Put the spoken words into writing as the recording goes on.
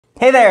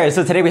Hey there!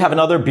 So today we have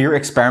another beer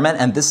experiment,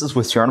 and this is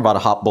with Sierra Nevada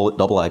Hop Bullet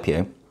Double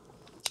IPA.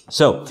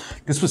 So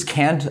this was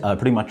canned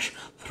pretty much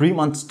 3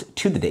 months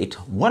to the date.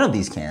 One of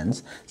these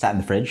cans sat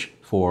in the fridge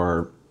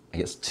for, I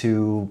guess,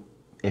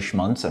 2-ish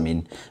months. I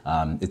mean,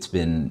 it's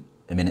been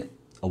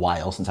a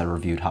while since I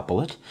reviewed Hop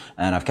Bullet,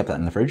 and I've kept that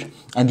in the fridge.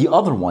 And the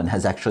other one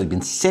has actually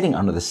been sitting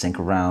under the sink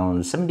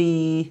around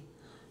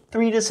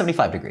 73 to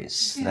 75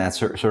 degrees. Yeah. That's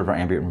sort of our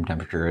ambient room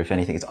temperature. If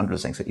anything, it's under the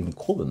sink, so even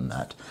colder than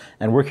that.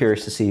 And we're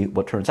curious to see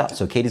what turns out.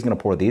 So Katie's gonna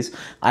pour these.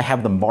 I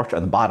have them marked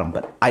on the bottom,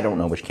 but I don't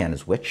know which can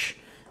is which.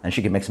 And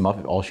she can mix them up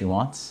if all she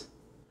wants.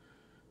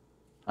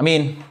 I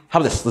mean, how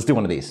about this? Let's do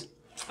one of these.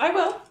 I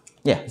will.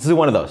 Yeah, let's do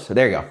one of those. So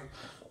there you go.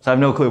 So I have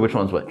no clue which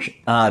one's which.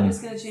 I'm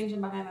just gonna change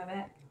them behind my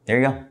back. There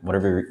you go,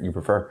 whatever you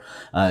prefer.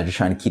 Just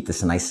trying to keep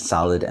this nice,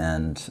 solid,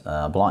 and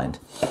blind.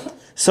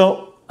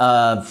 So,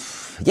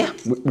 yeah,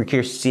 we're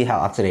curious to see how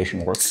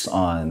oxidation works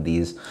on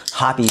these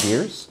hoppy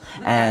beers.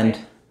 And,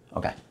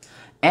 okay.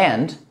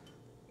 And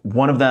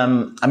one of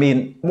them, I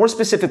mean, more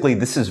specifically,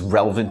 this is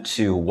relevant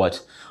to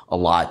what a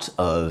lot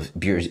of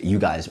beers you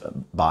guys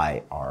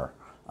buy are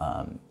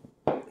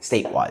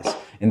state-wise,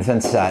 in the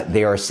sense that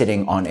they are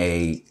sitting on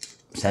a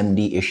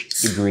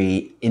 70-ish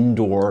degree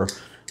indoor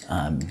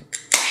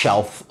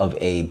shelf of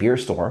a beer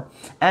store,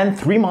 and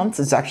 3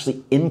 months is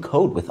actually in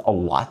code with a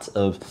lot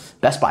of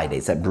Best Buy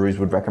dates that breweries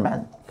would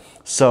recommend.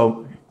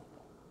 So,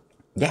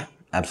 yeah,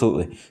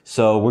 absolutely.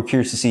 So we're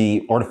curious to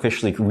see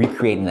artificially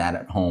recreating that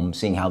at home,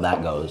 seeing how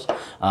that goes.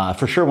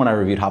 For sure, when I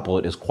reviewed Hop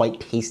Bullet, it is quite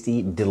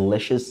tasty,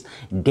 delicious,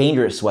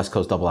 dangerous West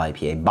Coast Double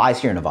IPA by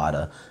Sierra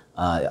Nevada.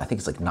 I think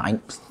it's like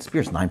this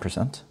beer's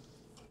 9%,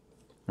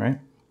 right?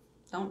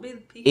 Don't be the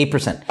picky.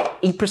 8%.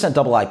 8%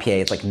 Double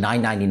IPA. It's like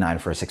 $9.99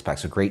 for a 6-pack,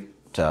 so great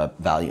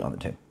value on the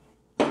two.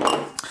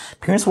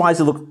 Appearance-wise,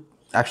 they look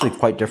actually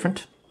quite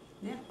different.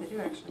 Yeah, they do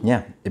actually.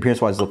 Yeah,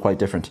 appearance-wise, they look quite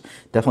different.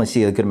 Definitely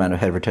see a good amount of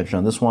head retention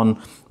on this one.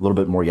 A little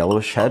bit more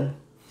yellowish head.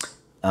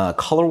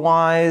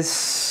 Color-wise,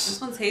 this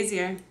one's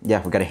hazier.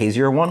 Yeah, we've got a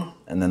hazier one,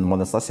 and then one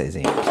that's less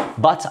hazy.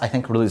 But I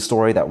think really the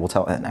story that we'll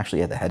tell, and actually,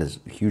 yeah, the head is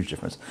a huge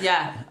difference.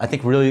 Yeah. I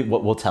think really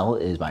what we'll tell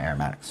is my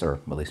aromatics, or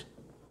at least.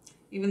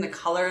 Even the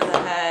color of the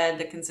head,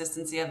 the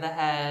consistency of the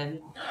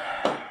head,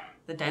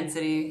 the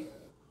density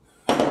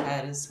of the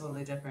head is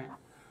totally different.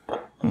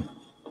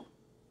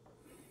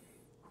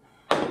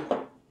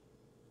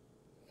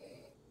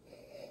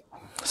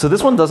 So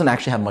this one doesn't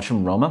actually have much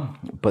aroma,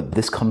 but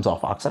this comes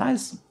off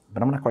oxidized,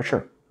 but I'm not quite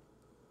sure.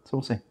 So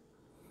we'll see.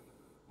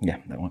 Yeah,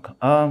 that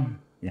one.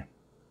 Yeah.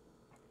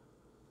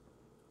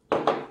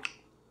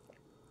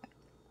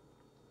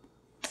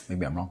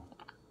 Maybe I'm wrong.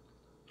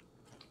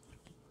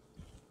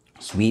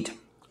 Sweet.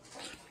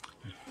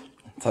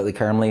 Slightly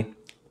caramelly.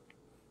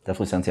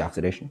 Definitely sense the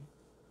oxidation.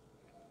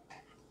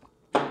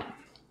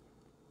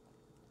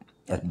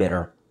 That's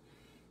bitter.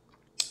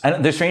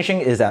 And the strange thing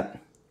is that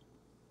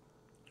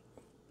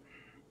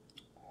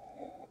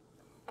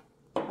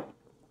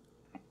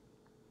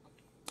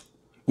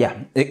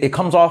yeah, it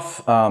comes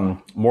off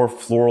more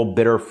floral,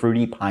 bitter,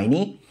 fruity,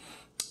 piney.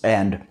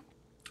 And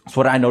so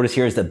what I notice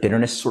here is the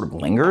bitterness sort of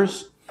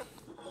lingers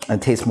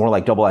and tastes more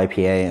like Double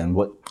IPA and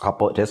what Hop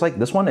Bullet tastes like.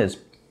 This one is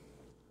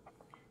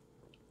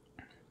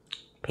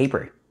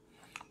papery.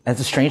 And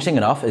the strange thing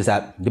enough is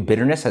that the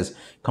bitterness has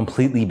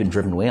completely been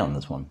driven away on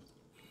this one.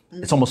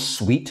 It's almost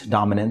sweet,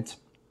 dominant,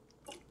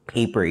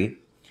 papery.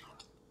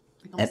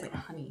 Almost like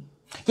honey.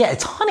 Yeah,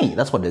 it's honey.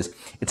 That's what it is.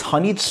 It's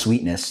honeyed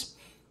sweetness.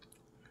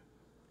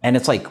 And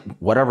it's like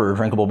whatever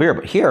drinkable beer.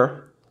 But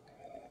here,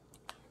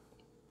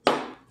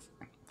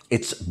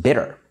 it's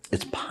bitter.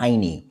 It's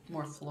piney.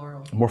 More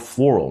floral. More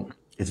floral.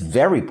 It's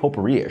very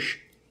potpourri-ish.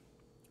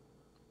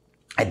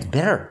 It's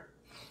bitter.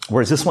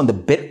 Whereas this one,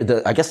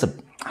 I guess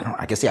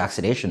the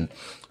oxidation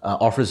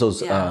offers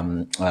those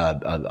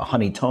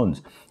honey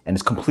tones, and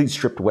it's completely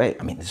stripped away.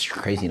 I mean, this is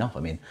crazy enough.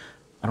 I mean,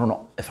 I don't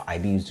know if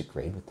IBUs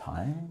degrade with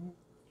time.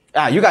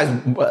 You guys,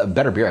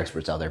 better beer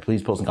experts out there,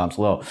 please post in comments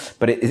below.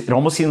 But it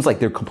almost seems like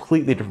they're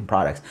completely different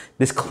products.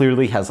 This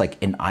clearly has like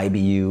an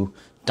IBU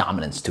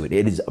dominance to it.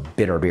 It is a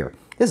bitter beer.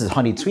 This is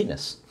honeyed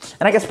sweetness.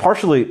 And I guess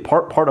partially,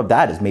 part of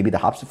that is maybe the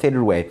hops have faded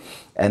away,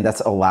 and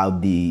that's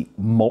allowed the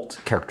malt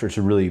character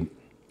to really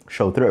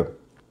show through.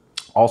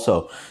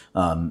 Also,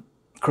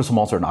 crystal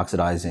malts are an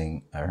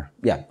oxidizing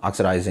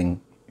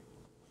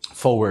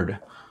forward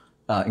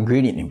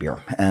ingredient in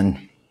beer.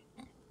 And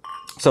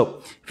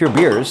so if your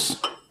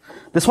beers,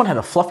 this one had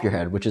a fluffier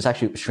head, which is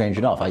actually strange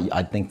enough.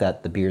 I'd think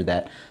that the beer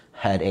that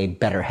had a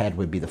better head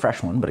would be the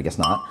fresh one, but I guess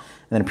not.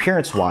 And then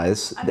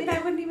appearance-wise, I mean, I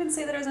wouldn't even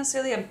say that it was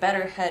necessarily a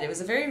better head. It was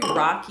a very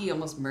rocky,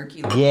 almost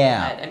murky looking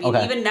head. I mean,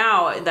 even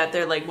now that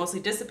they're like mostly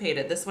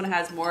dissipated, this one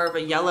has more of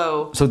a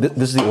yellow. So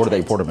this is the order that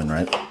you poured them in,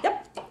 right?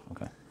 Yep.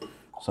 Okay.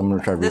 So I'm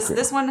gonna try to recreate.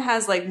 This one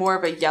has like more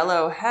of a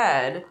yellow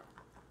head.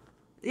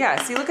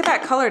 Yeah, see, look at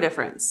that color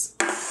difference.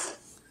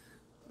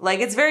 Like,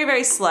 it's very,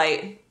 very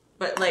slight.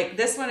 But like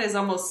this one is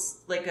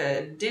almost like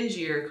a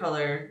dingier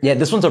color. Yeah,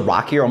 this one's a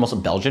rockier, almost a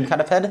Belgian kind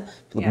of head.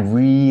 If you look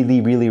really,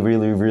 really,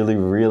 really, really,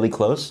 really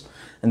close.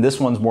 and this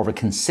one's more of a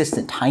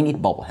consistent, tiny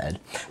bubble head.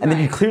 And then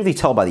you clearly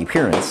tell by the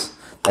appearance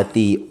that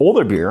the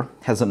older beer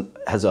has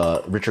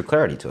a richer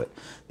clarity to it.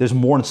 There's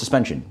more in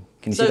suspension.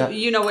 Can you see that? So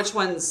you know which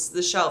one's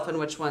the shelf and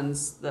which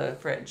one's the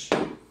fridge?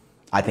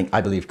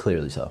 I believe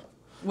clearly so.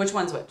 Which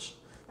one's which?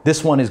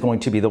 This one is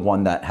going to be the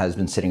one that has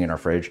been sitting in our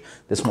fridge.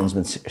 This one's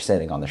been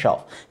sitting on the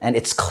shelf. And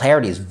its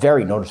clarity is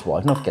very noticeable.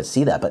 I don't know if you can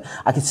see that, but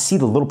I can see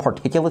the little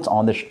particulates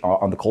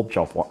on the cold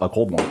shelf, a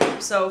cold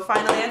one. So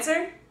final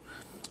answer?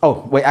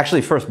 Oh, wait,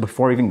 actually first,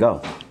 before I even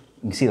go,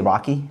 you can see the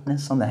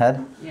rockiness on the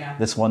head? Yeah.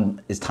 This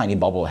one is tiny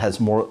bubble. It has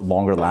more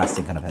longer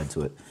lasting kind of head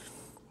to it.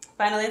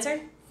 Final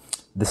answer?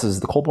 This is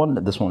the cold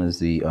one. This one is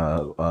the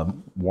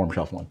warm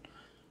shelf one.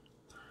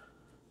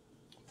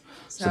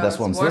 So this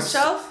one's warm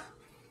shelf?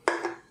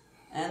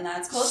 And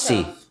that's cold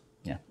C. shelf.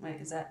 Yeah.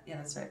 Wait, is that? Yeah,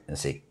 that's right. A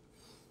C.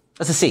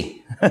 That's a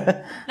C.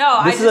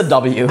 No, this is a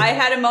W. I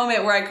had a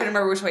moment where I couldn't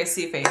remember which way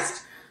C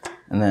faced.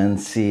 And then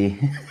C.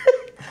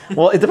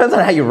 Well, it depends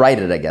on how you write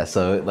it, I guess.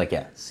 So, like,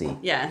 yeah, C.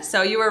 Yeah,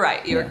 so you were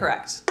right. You were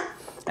correct.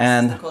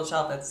 And this is the cold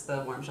shelf, it's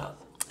the warm shelf.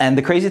 And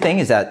the crazy thing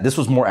is that this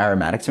was more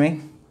aromatic to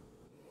me.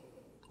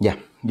 Yeah,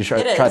 you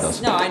should try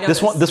those. No, I know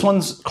this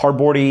one's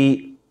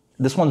cardboardy.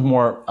 This one's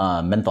more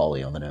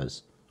mentholy on the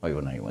nose. Oh, you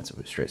wouldn't know you went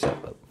straight sip,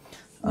 but.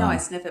 No, I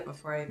sniff it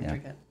before I even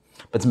drink it.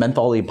 But it's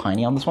mentholy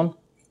piney on this one.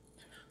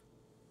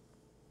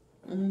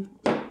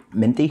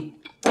 Minty.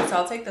 So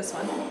I'll take this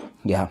one.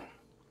 Yeah.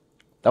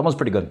 That one's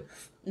pretty good.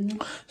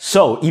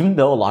 So even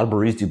though a lot of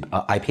breweries do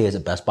IPAs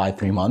at best by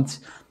 3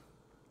 months,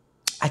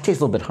 I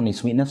taste a little bit honey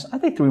sweetness. I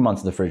think 3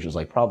 months in the fridge is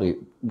like probably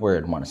where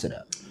I'd want to sit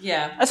at.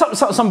 Yeah. And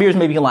some beers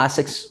maybe can last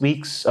 6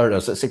 weeks, or no,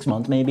 6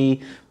 months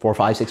maybe, 4,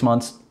 5, 6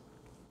 months.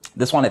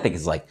 This one I think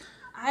is like,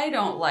 I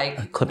don't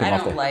like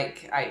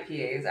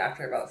IPAs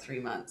after about 3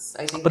 months.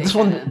 I think. But this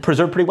one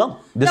preserved pretty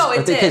well. No,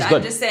 it did.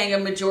 I'm just saying a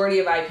majority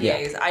of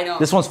IPAs. I don't.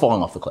 This one's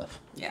falling off the cliff.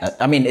 Yeah.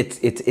 I mean, it's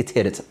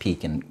hit its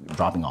peak and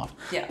dropping off.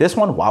 Yeah. This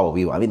one, wow,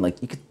 I mean, like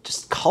you could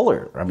just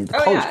color. I mean, the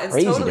color's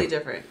crazy. It's totally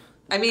different.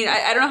 I mean,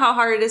 I don't know how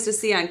hard it is to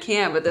see on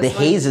cam, but this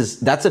haze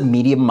that's a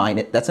medium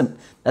minus.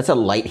 That's a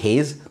light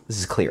haze. This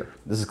is clear.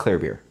 This is clear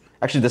beer.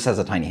 Actually, this has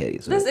a tiny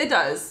haze. It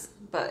does,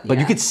 but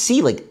you could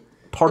see like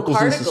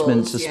particles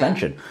in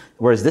suspension,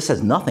 whereas this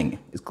has nothing.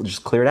 It's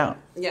just cleared out.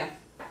 Yeah.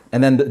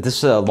 And then this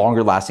is a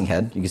longer lasting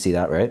head. You can see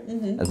that, right?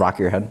 As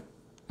rockier head.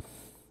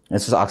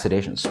 This is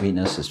oxidation,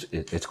 sweetness.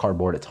 It's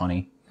cardboard. It's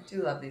honey. I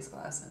do love these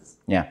glasses.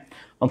 Yeah.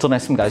 Until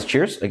next time, guys.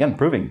 Cheers. Again,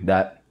 proving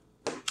that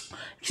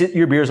sit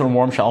your beers on a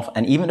warm shelf,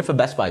 and even if a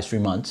Best Buy is 3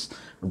 months,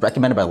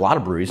 recommended by a lot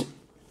of breweries,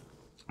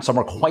 some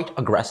are quite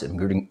aggressive,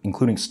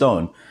 including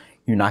Stone,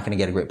 you're not going to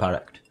get a great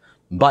product.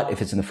 But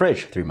if it's in the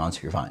fridge, 3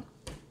 months, you're fine.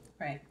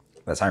 Right.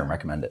 That's how I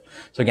recommend it.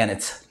 So again,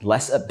 it's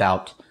less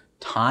about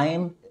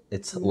time.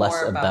 It's more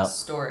less about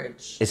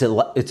storage.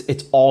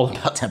 It's all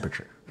about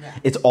temperature. Yeah.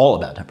 It's all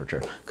about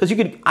temperature. Because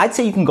I'd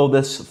say you can go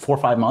this 4 or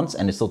 5 months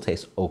and it still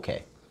tastes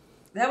okay.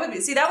 That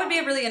would be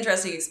a really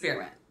interesting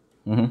experiment.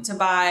 To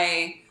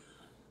buy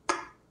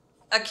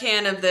a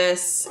can of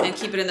this and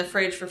keep it in the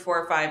fridge for 4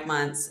 or 5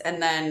 months,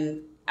 and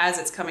then as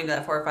it's coming to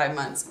that 4 or 5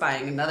 months,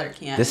 buying another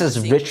can. This is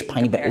rich,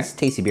 piney beer. It's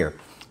tasty beer.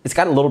 It's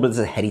got a little bit of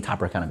a heady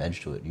topper kind of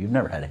edge to it. You've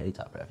never had a heady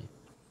topper, have you?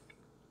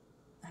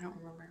 I don't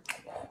remember.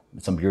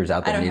 Some beers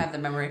out there. I don't have the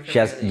memory for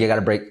it. You got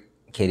to break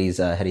Katie's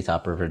heady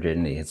topper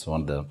virginity. It's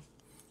one of the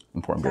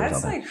important beers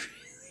out there. That's like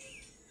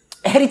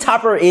really... Heady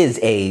topper is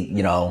I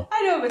know,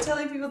 but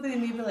telling people they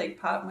need to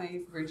pop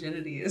my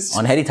virginity is...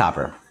 On heady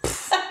topper.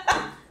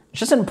 It's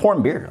just an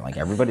important beer. Like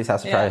everybody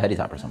has to try a heady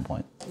topper at some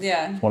point.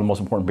 Yeah. It's one of the most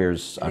important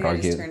beers, I'd argue.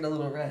 It just turned a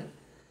little red.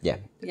 Yeah.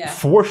 Yeah.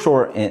 For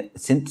sure,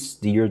 since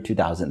the year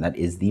 2000, that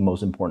is the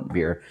most important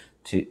beer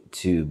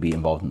to be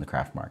involved in the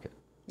craft market.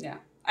 Yeah.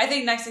 I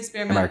think next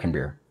experiment, American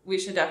beer. We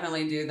should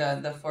definitely do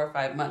the 4 or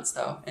 5 months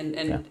though,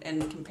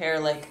 and compare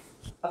like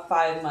a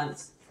 5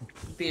 month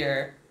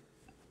beer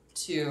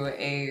to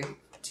a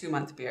 2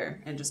 month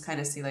beer, and just kind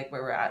of see like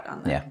where we're at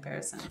on that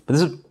comparison. But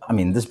this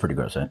is pretty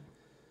gross, right?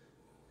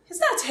 It's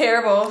not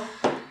terrible.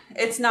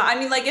 It's not. I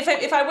mean, like if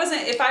I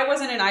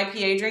wasn't an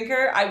IPA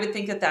drinker, I would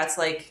think that that's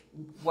like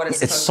what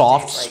it's. It's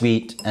soft,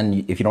 sweet,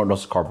 and if you don't know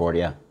it's cardboard,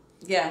 yeah.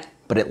 Yeah.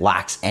 But it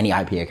lacks any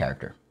IPA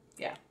character.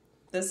 Yeah.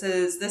 This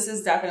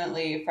is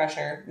definitely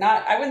fresher.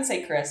 I wouldn't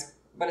say crisp,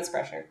 but it's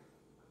fresher.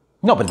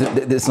 No, but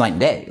it's night and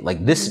day.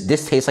 Like this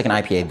tastes like an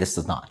IPA. This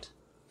does not.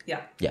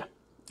 Yeah. Yeah.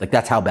 Like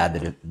that's how bad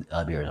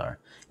the beers are.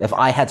 If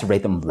I had to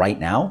rate them right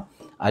now,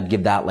 I'd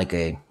give that like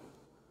a.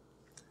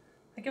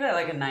 I'd give that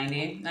like a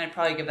 90. I'd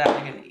probably give that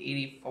like an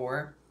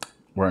 84.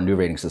 We're on new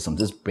rating systems.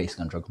 This is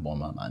basically undrinkable in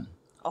my mind.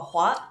 A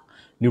what?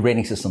 New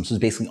rating systems. This is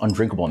basically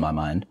undrinkable in my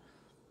mind.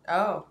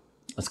 Oh.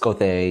 Let's go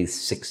with a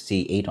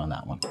 68 on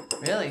that one.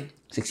 Really?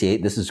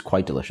 68. This is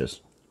quite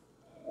delicious.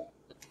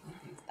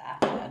 It's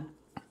that bad.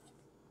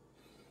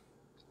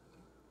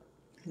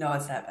 No,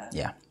 it's that bad.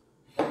 Yeah.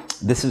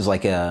 This is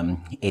like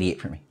 88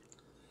 for me.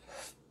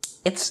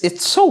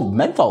 It's so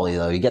mentholy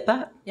though. You get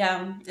that?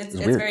 Yeah. It's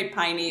very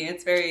piney.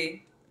 It's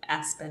very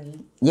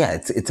aspen. Yeah.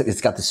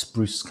 It's got the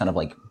spruce kind of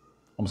like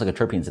almost like a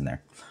terpenes in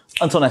there.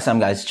 Until next time,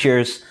 guys.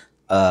 Cheers.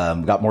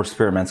 Got more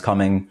experiments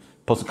coming.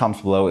 Post some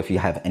comments below if you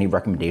have any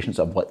recommendations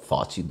of what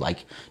thoughts you'd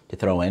like to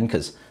throw in,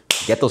 because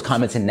get those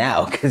comments in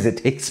now, because it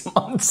takes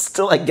months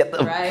to like get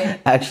them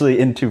actually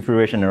into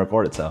fruition and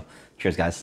record it. So cheers, guys.